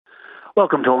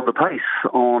Welcome to On the Pace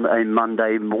on a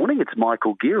Monday morning. It's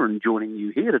Michael Gearan joining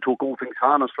you here to talk all things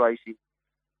harness racing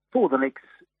for the next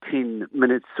 10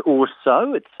 minutes or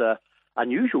so. It's an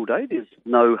unusual day. There's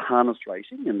no harness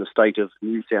racing in the state of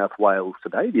New South Wales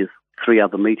today. There's 3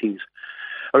 other meetings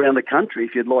around the country.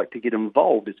 If you'd like to get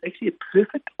involved, it's actually a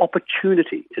perfect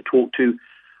opportunity to talk to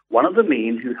one of the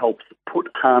men who helps put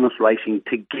harness racing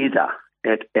together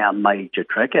at our major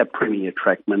track, our premier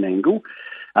track, Menangle.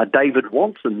 David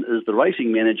Watson is the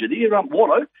racing manager there.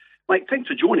 Watto, mate, thanks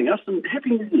for joining us and Happy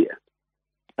New Year.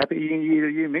 Happy New Year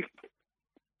to you, Mick.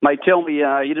 Mate, tell me,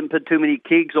 you didn't put too many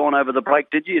kegs on over the break,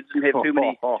 did you? You didn't have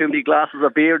too many glasses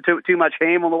of beer, too much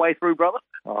ham on the way through, brother?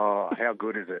 Oh, how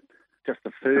good is it? Just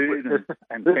the food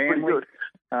and family.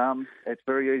 It's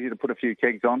very easy to put a few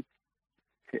kegs on.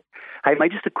 Hey,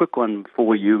 mate, just a quick one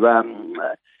for you.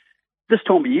 This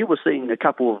time of year, we're seeing a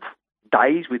couple of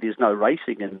days where there's no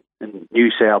racing in New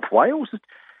South Wales. Do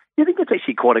you think it's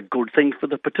actually quite a good thing for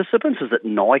the participants? Is it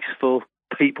nice for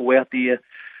people out there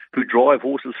who drive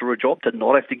horses for a job to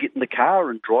not have to get in the car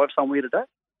and drive somewhere today?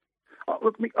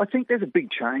 Look, Mick, I think there's a big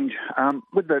change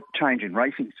with the change in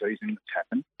racing season that's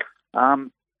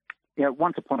happened.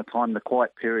 Once upon a time, the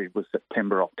quiet period was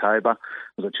September, October.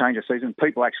 It was a change of season.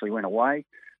 People actually went away.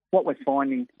 What we're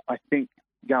finding, I think,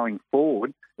 going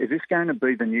forward, is this going to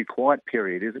be the new quiet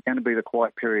period? Is it going to be the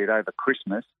quiet period over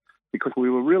Christmas? Because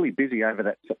we were really busy over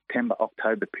that September,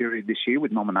 October period this year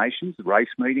with nominations, race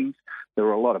meetings. There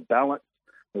were a lot of ballots.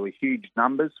 There were huge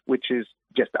numbers, which is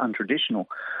just untraditional.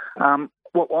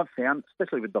 What I've found,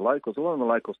 especially with the locals, a lot of the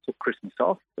locals took Christmas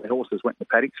off. The horses went in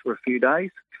the paddocks for a few days.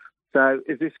 So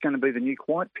is this going to be the new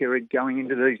quiet period going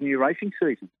into these new racing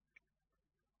seasons?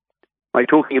 Mate,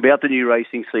 talking about the new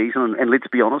racing season, and let's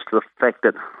be honest, the fact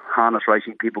that harness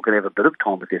racing people can have a bit of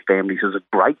time with their families is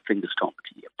a great thing this time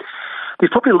of year. There's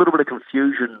probably a little bit of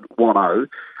confusion, Wano,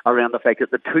 around the fact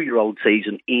that the 2-year-old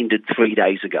season ended 3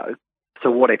 days ago.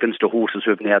 So what happens to horses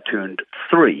who have now turned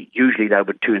 3? Usually they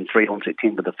would turn 3 on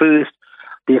September the 1st.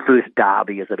 Their first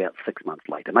derby is about 6 months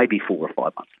later, maybe 4 or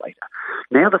 5 months later.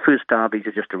 Now the first derbies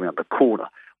are just around the corner.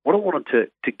 What I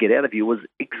wanted to get out of you was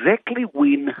exactly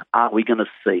when are we going to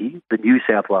see the New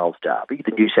South Wales Derby,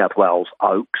 the New South Wales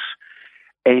Oaks,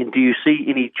 and do you see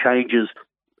any changes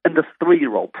in the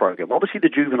 3-year-old program? Obviously the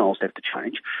juveniles have to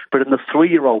change, but in the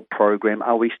 3-year-old program,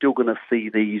 are we still going to see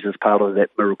these as part of that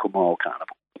Miracle Mile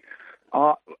Carnival?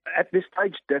 At this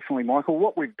stage, definitely, Michael.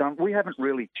 What we've done, we haven't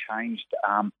really changed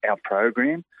our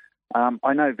program.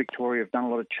 I know Victoria have done a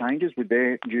lot of changes with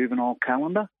their juvenile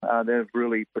calendar. They've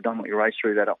really predominantly raced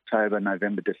through that October,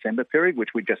 November, December period, which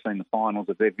we've just seen the finals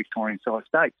of their Victorian size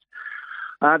stakes.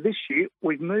 This year,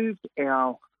 we've moved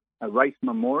our race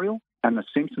memorial and the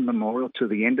Simpson Memorial to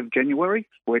the end of January,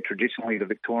 where traditionally the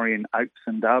Victorian Oaks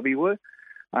and Derby were.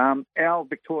 Our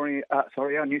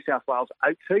New South Wales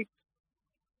Oaks heat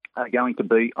are going to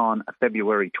be on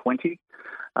February 20,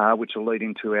 which will lead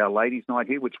into our Ladies' Night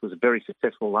here, which was very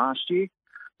successful last year.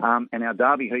 And our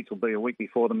Derby heats will be a week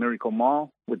before the Miracle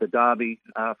Mile, with the Derby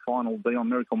final will be on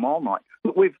Miracle Mile night.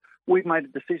 But we've made a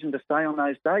decision to stay on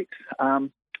those dates.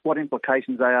 What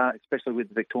implications they are, especially with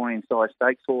the Victorian size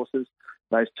stakes horses,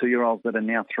 those 2-year-olds that are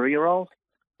now 3-year-olds.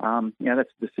 That's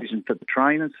a decision for the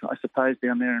trainers, I suppose,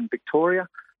 down there in Victoria.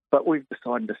 But we've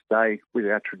decided to stay with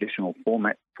our traditional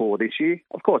format for this year.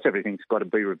 Of course, everything's got to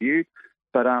be reviewed.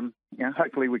 But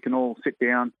hopefully we can all sit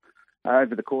down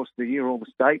over the course of the year, all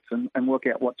the states, and work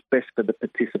out what's best for the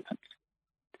participants.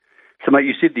 So, mate,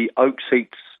 you said the Oaks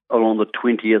heats are on the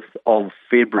 20th of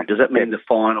February. Does that mean the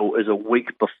final is a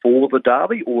week before the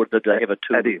Derby, or did they have a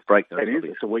 2-week break? It is.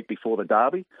 It's a week before the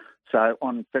Derby. So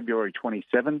on February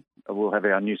 27, we'll have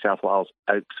our New South Wales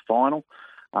Oaks final.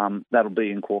 That'll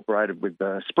be incorporated with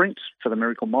the sprints for the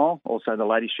Miracle Mile. Also, the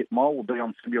Ladyship Mile will be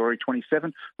on February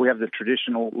 27. We have the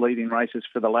traditional leading races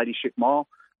for the Ladyship Mile.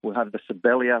 We'll have the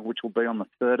Sibelia, which will be on the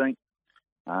 13th.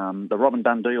 The Robin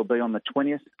Dundee will be on the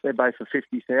 20th. They're both for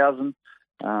 50,000.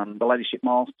 The Ladyship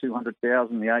Mile's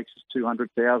 200,000. The Oaks is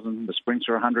 200,000. The sprints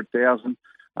are 100,000.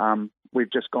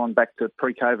 We've just gone back to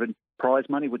pre-COVID prize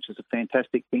money, which is a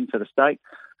fantastic thing for the state.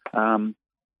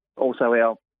 Also,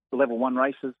 our level 1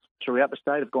 races throughout the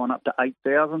state have gone up to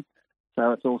 8,000.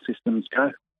 So it's all systems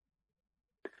go.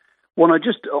 Well, no,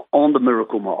 just on the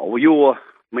Miracle Mile,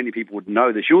 many people would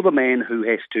know this, you're the man who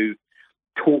has to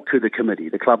talk to the committee,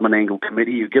 the Club Menangle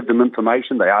committee. You give them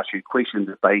information, they ask you questions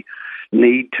that they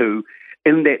need to.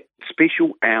 In that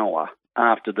special hour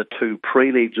after the 2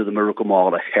 pre-leads of the Miracle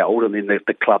Mile are held, and then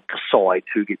the club decides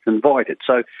who gets invited.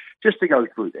 So just to go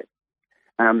through that,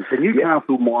 The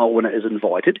Newcastle Mile winner is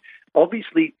invited.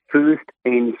 Obviously, first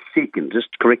and second, just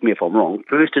correct me if I'm wrong,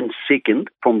 first and second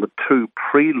from the two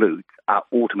preludes are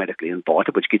automatically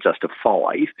invited, which gets us to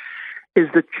 5. Is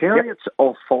the Chariots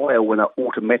of Fire winner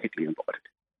automatically invited?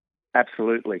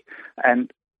 Absolutely.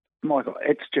 And Michael,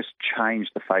 it's just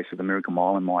changed the face of the Miracle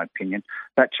Mile, in my opinion.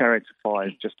 That Chariots of Fire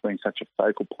has just been such a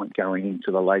focal point going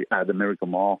into the Miracle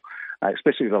Mile,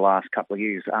 especially the last couple of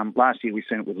years. Last year we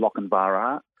seen it with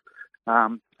Lochinvar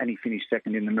Art, and he finished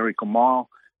second in the Miracle Mile.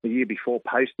 The year before,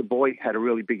 Poster Boy had a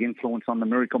really big influence on the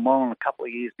Miracle Mile, and a couple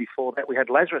of years before that, we had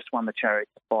Lazarus won the Chariots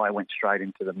of Fire, went straight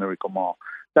into the Miracle Mile.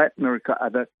 The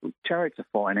Chariots of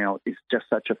Fire now is just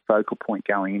such a focal point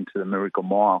going into the Miracle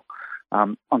Mile.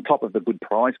 On top of the good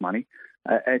prize money,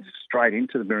 it's straight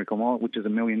into the Miracle Mile, which is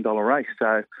 $1 million race.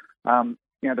 So,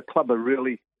 the club are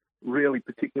really, really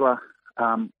particular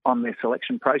on their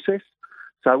selection process.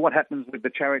 So what happens with the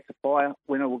Chariots of Fire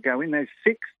winner will go in. There's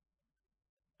 6.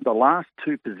 The last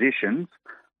 2 positions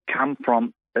come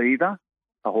from either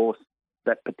a horse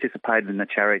that participated in the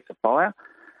Chariots of Fire.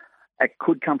 It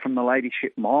could come from the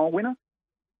Ladyship Mile winner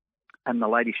and the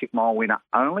Ladyship Mile winner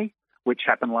only, which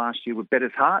happened last year with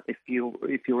Bettor's Heart. If you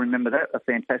remember that, a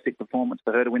fantastic performance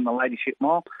for her to win the Ladyship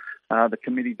Mile. The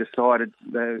committee decided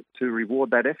to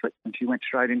reward that effort, and she went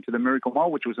straight into the Miracle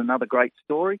Mile, which was another great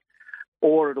story.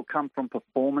 Or it'll come from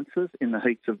performances in the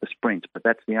heats of the sprint. But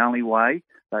that's the only way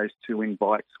those 2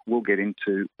 invites will get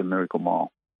into the Miracle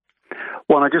Mile.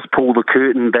 Well, I just pull the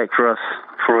curtain back for us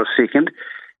for a second.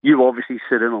 You obviously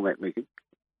sit in on that meeting.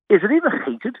 Is it ever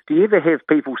heated? Do you ever have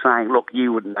people saying, look,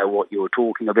 you wouldn't know what you were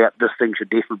talking about, this thing should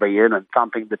definitely be in, and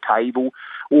thumping the table?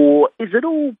 Or is it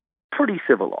all pretty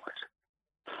civilised?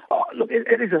 Oh, look,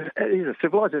 it is a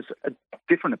civilised. There's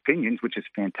different opinions, which is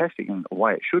fantastic in the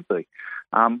way it should be.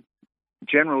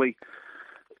 Generally,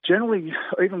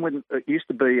 even when it used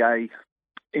to be a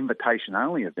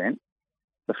invitation-only event,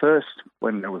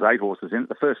 when there was 8 horses in it,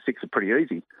 the first 6 are pretty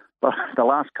easy. But the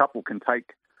last couple can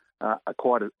take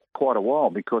quite a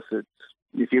while, because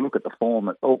if you look at the form,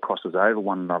 it all crosses over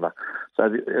one another. So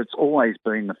it's always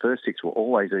been the first 6 were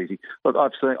always easy. Look,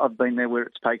 I've been there where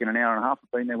it's taken an hour and a half.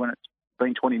 I've been there when it's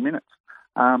been 20 minutes.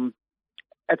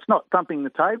 It's not thumping the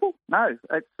table. No,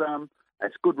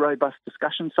 it's good, robust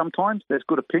discussion sometimes. There's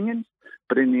good opinions,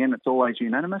 but in the end, it's always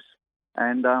unanimous,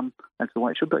 and that's the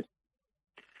way it should be.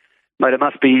 Mate, it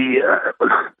must be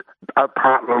a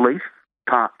part relief,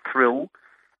 part thrill,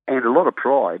 and a lot of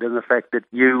pride in the fact that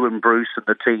you and Bruce and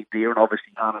the team there, and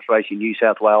obviously Harness Racing New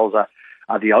South Wales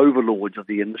are the overlords of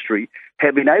the industry,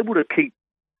 have been able to keep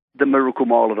the Miracle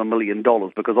Mile at $1 million,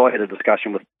 because I had a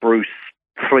discussion with Bruce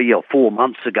 3 or 4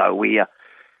 months ago where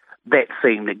that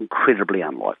seemed incredibly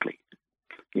unlikely.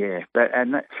 Yeah,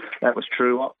 that was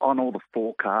true on all the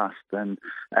forecasts and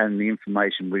the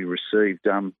information we received.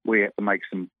 We had to make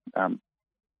some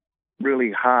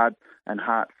really hard and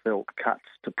heartfelt cuts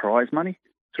to prize money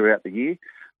throughout the year.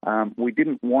 We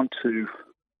didn't want to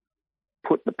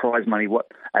put the prize money what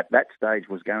at that stage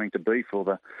was going to be for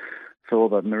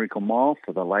the Miracle Mile,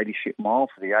 for the Ladyship Mile,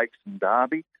 for the Oaks and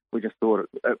Derby. We just thought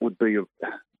it would be,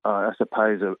 I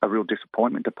suppose, a real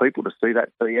disappointment to people to see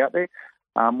that be out there.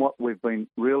 What we've been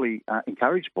really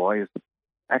encouraged by is the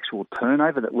actual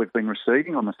turnover that we've been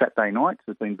receiving on the Saturday nights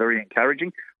has been very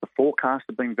encouraging. The forecasts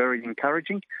have been very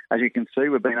encouraging. As you can see,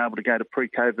 we've been able to go to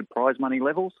pre-COVID prize money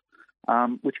levels,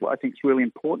 which I think is really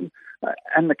important.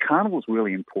 And the carnival's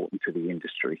really important to the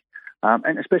industry.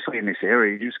 And especially in this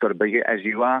area, you just got to be as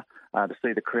you are to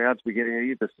see the crowds we get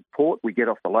here, the support we get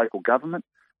off the local government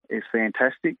is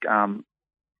fantastic.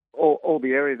 All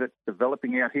the area that's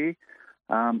developing out here,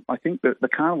 I think that the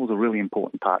carnival is a really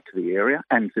important part to the area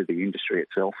and to the industry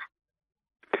itself.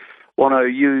 Wano,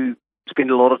 you spend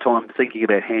a lot of time thinking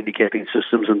about handicapping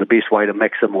systems and the best way to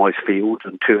maximise fields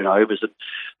and turnovers and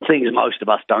things most of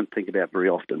us don't think about very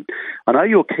often. I know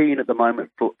you're keen at the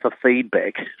moment for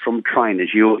feedback from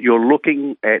trainers. You're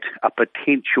looking at a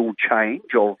potential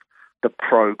change of the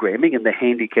programming and the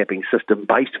handicapping system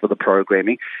based for the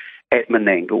programming at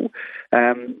Menangle.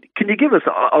 Can you give us,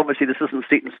 obviously this isn't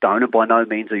set in stone and by no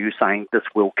means are you saying this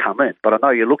will come in, but I know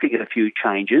you're looking at a few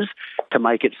changes to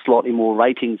make it slightly more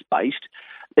ratings based.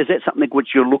 Is that something which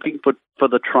you're looking for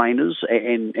the trainers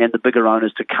and the bigger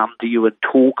owners to come to you and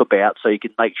talk about so you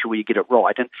can make sure you get it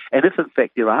right? And if in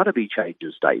fact there are to be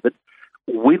changes, David,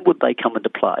 when would they come into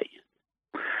play?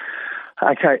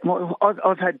 Okay, well,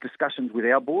 I've had discussions with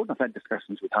our board. I've had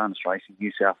discussions with Harness Racing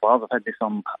New South Wales. I've had this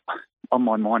on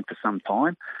my mind for some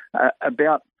time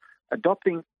about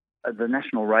adopting the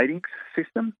national ratings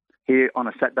system here on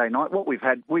a Saturday night. What we've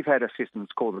had a system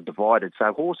that's called the divided.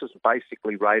 So horses are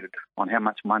basically rated on how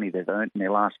much money they've earned in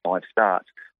their last 5 starts,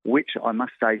 which I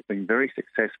must say has been very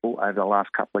successful over the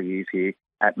last couple of years here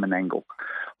at Menangle.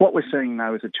 What we're seeing,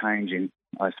 though, is a change in,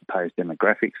 I suppose,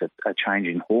 demographics, a change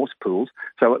in horse pools.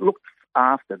 So it looked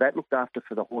after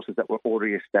for the horses that were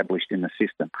already established in the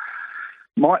system.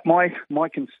 My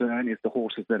concern is the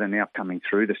horses that are now coming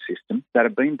through the system that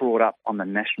have been brought up on the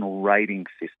national rating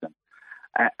system.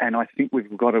 And I think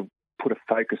we've got to put a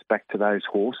focus back to those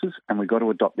horses, and we've got to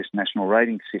adopt this national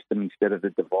rating system instead of the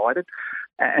divided.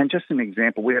 And just an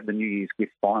example, we have the New Year's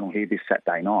Gift final here this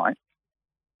Saturday night,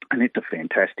 and it's a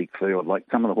fantastic field. Like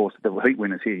some of the horses that were heat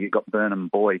winners here, you've got Burnham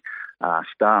Boy,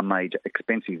 Star Major,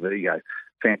 Expensive Vigo,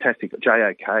 fantastic.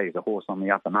 JOK is a horse on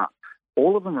the up and up.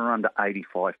 All of them are under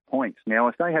 85 points. Now,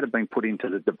 if they had been put into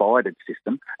the divided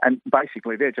system, and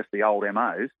basically they're just the old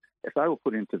MOs, if they were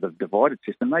put into the divided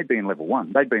system, they'd be in level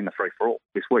 1. They'd be in the free-for-all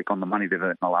this week on the money they've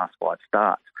earned in the last 5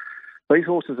 starts. These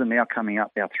horses are now coming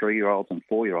up, our 3-year-olds and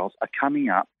 4-year-olds are coming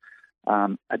up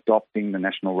adopting the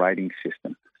national rating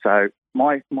system. So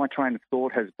my train of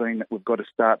thought has been that we've got to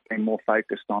start being more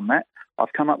focused on that.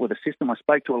 I've come up with a system. I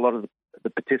spoke to a lot of the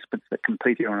participants that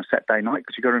compete here on a Saturday night,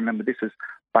 because you've got to remember this is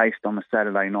based on the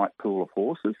Saturday night pool of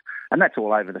horses, and that's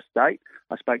all over the state.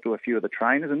 I spoke to a few of the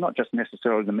trainers, and not just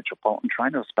necessarily the metropolitan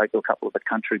trainers. I spoke to a couple of the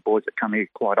country boys that come here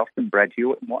quite often, Brad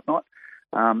Hewitt and whatnot,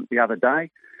 the other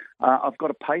day. I've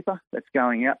got a paper that's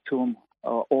going out to them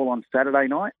all on Saturday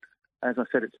night. As I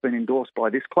said, it's been endorsed by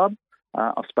this club.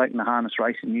 I've spoken to Harness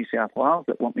Racing New South Wales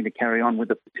that want me to carry on with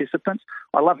the participants.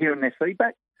 I love hearing their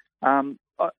feedback. I'm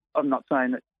not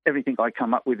saying that everything I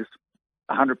come up with is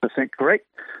 100% correct.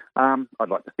 I'd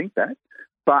like to think that.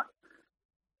 But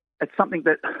it's something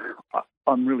that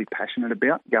I'm really passionate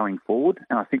about going forward,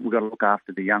 and I think we've got to look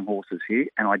after the young horses here.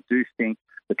 And I do think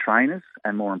the trainers,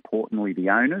 and more importantly the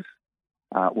owners,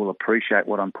 will appreciate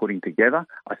what I'm putting together.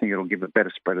 I think it'll give a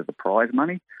better spread of the prize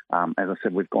money. As I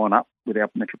said, we've gone up with our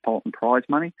metropolitan prize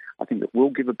money. I think it will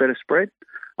give a better spread.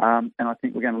 And I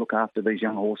think we're going to look after these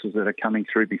young horses that are coming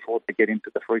through before they get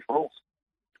into the free-for-alls.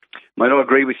 Mate, I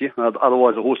agree with you.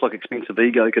 Otherwise, a horse like Expensive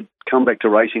Ego could come back to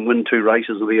racing, win 2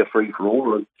 races, and be a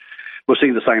free-for-all. And we're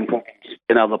seeing the same problems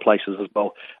in other places as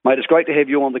well. Mate, it's great to have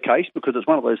you on the case, because it's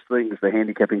one of those things, the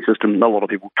handicapping system, a lot of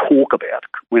people talk about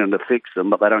when it affects them,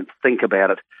 but they don't think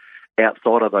about it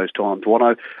outside of those times.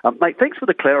 Mate, thanks for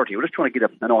the clarity. We're just trying to get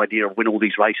an idea of when all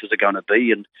these races are going to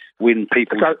be and when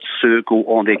people circle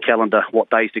on their calendar what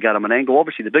days to go to Menangle.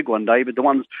 Obviously, the big one, David, the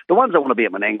ones that want to be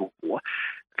at Menangle for,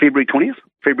 February 20th,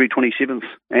 February 27th,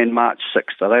 and March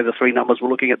 6th. Are they the 3 numbers we're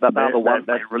looking at? That they're the ones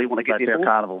they really want to get there for? That's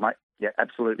our carnival, mate. Yeah,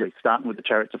 absolutely. Yeah. Starting with the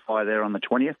Chariots of Fire there on the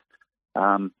 20th.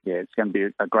 It's going to be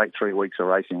a great 3 weeks of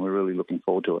racing. We're really looking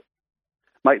forward to it.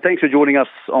 Mate, thanks for joining us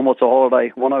on What's a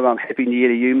Holiday. Happy New Year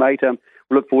to you, mate.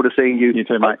 We look forward to seeing you. You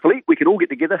too, mate. Hopefully, we can all get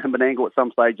together in Menangle at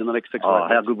some stage in the next 6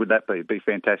 months. How good would that be? It'd be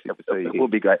fantastic to see you. It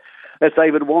would be great. That's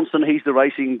David Watson. He's the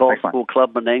racing boss for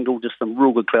Club Menangle. Just some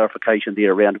real good clarification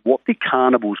there around what the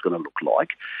carnival's going to look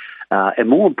like. And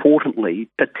more importantly,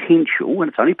 potential, and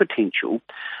it's only potential,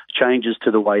 changes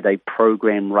to the way they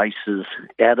program races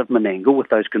out of Menangle, with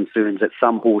those concerns that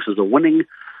some horses are winning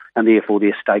and therefore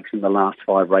their stakes in the last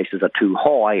 5 races are too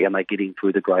high and they're getting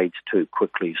through the grades too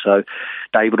quickly. So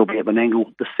David will be at Menangle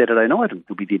this Saturday night, and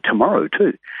he'll be there tomorrow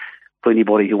too, for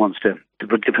anybody who wants to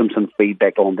give him some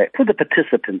feedback on that, for the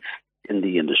participants in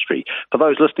the industry. For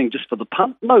those listening, just for the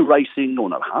punt, no racing or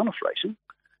no harness racing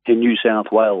in New South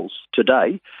Wales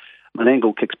today.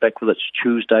 Menangle kicks back with its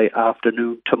Tuesday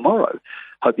afternoon tomorrow.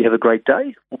 Hope you have a great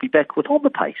day. We'll be back with On the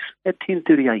Pace at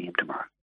 10:30 a.m. tomorrow.